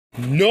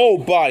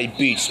Nobody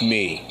beats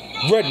me.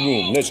 Red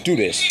Room, let's do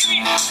this.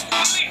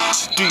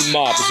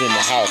 D-Mob is in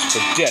the house for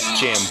Def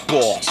Jam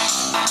Boss.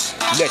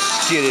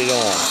 Let's get it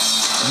on.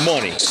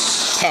 Money,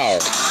 power,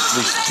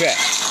 respect.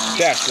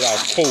 That's what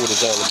our code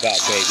is all about,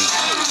 baby.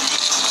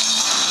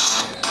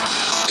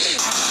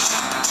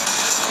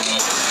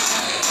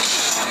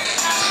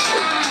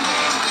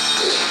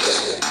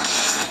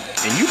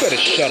 And you better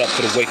shut up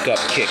to the wake up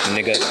kick,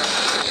 nigga.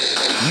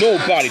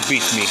 Nobody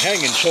beats me.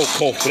 Hanging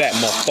chokehold for that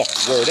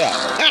motherfucker. Word up.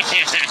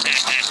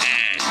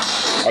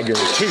 I'll give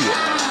it to you.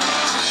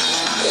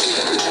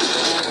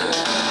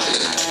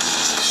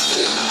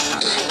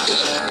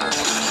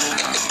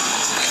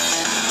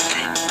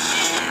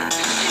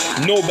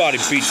 Nobody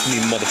beats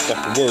me,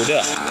 motherfucker. Word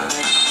up.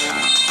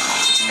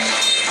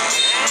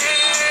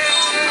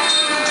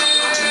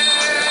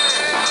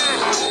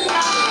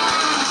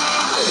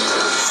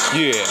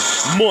 Yeah,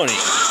 money,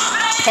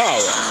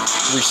 power,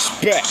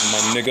 respect, my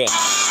nigga.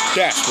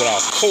 That's what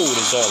our code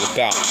is all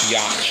about,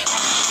 biatch.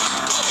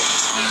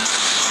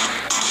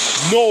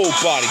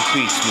 Nobody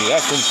beats me.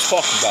 That's what I'm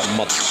talking about,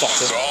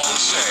 motherfucker.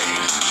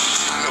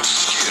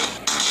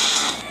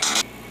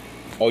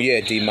 Oh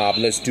yeah, D-Mob,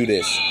 let's do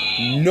this.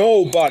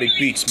 Nobody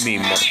beats me,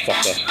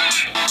 motherfucker.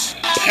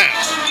 Pow!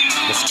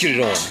 Let's get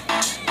it on.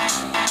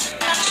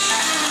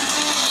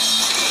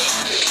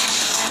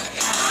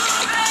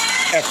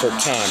 Effort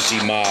time,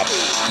 D-Mob.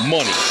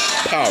 Money,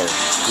 power,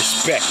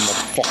 respect,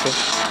 motherfucker.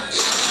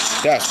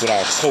 That's what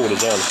our code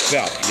is all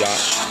about,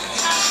 biatch.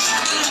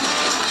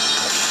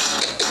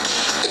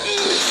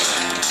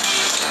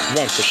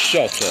 Run for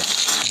shelter.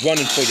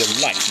 Running for your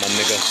life, my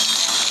nigga.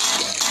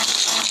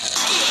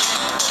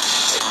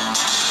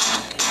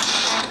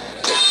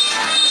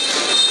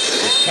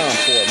 It's time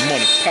for it.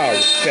 Money, power,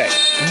 respect.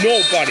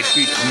 Nobody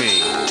beats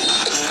me.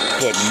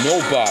 But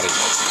nobody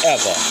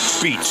ever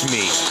beats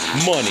me.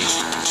 Money,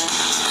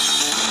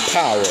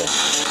 power,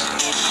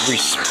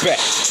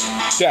 respect.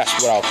 That's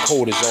what our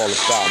code is all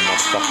about,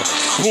 motherfucker.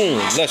 Boom,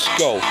 let's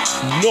go.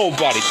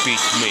 Nobody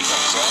beats me.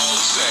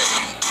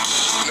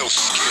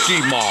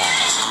 D-Mob.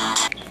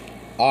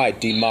 Alright,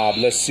 D-Mob,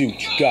 let's see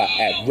what you got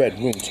at Red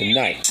Room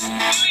tonight.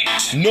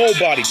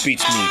 Nobody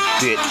beats me,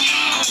 bitch.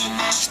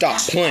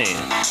 Stop playing.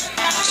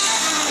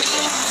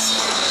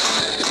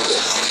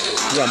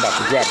 Yeah, I'm about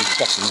to grab your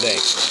fucking leg.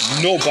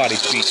 Nobody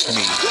beats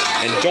me.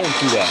 And don't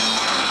do that.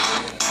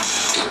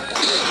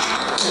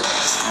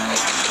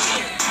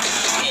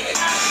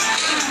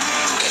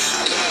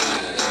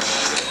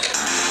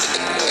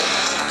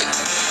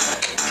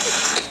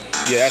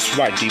 Yeah, that's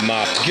right,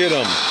 D-Mob. Get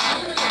him.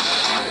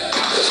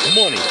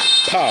 Money,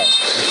 power,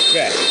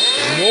 respect.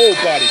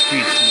 Nobody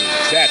beats me.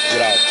 That's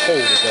what our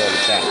code is all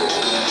about.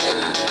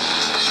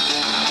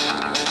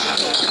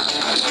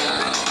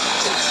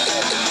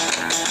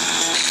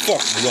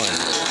 Fuck run.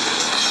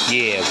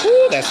 Yeah,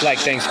 woo, that's like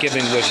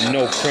Thanksgiving with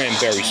no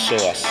cranberry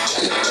sauce.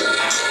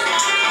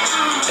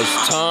 It's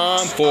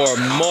time for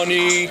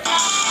money,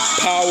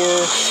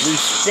 power,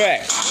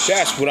 respect.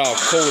 That's what our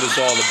code is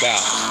all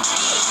about.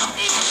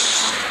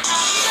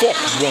 Fuck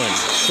run.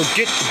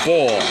 Forget the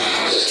ball.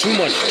 Too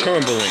much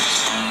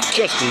turbulence.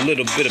 Just a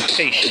little bit of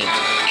patience.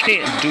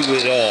 Can't do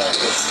it all.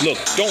 Look,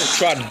 don't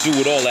try to do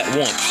it all at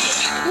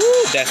once.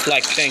 Woo, that's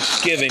like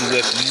Thanksgiving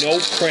with no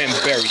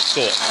cranberry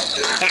sauce.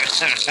 Ha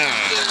ha ha.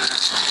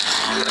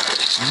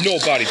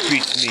 Nobody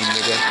beats me,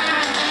 nigga.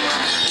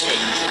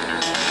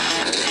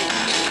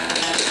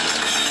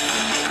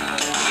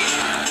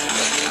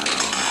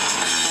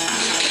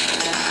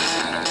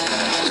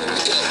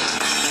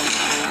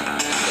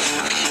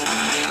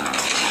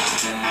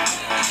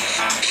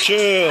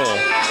 Chill.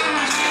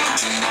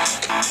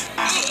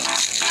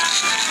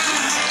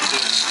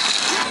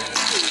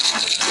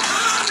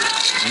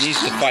 He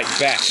needs to fight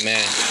back,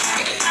 man.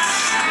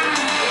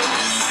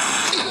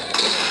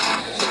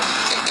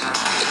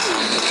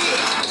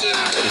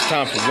 It's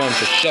time to run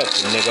for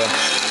shelter, nigga.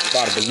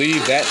 About to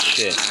believe that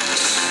shit.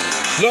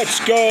 Let's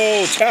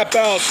go. Tap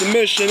out,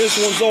 submission. This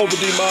one's over,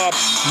 D-Mob.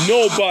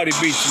 Nobody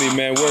beats me,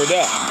 man. Word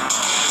up.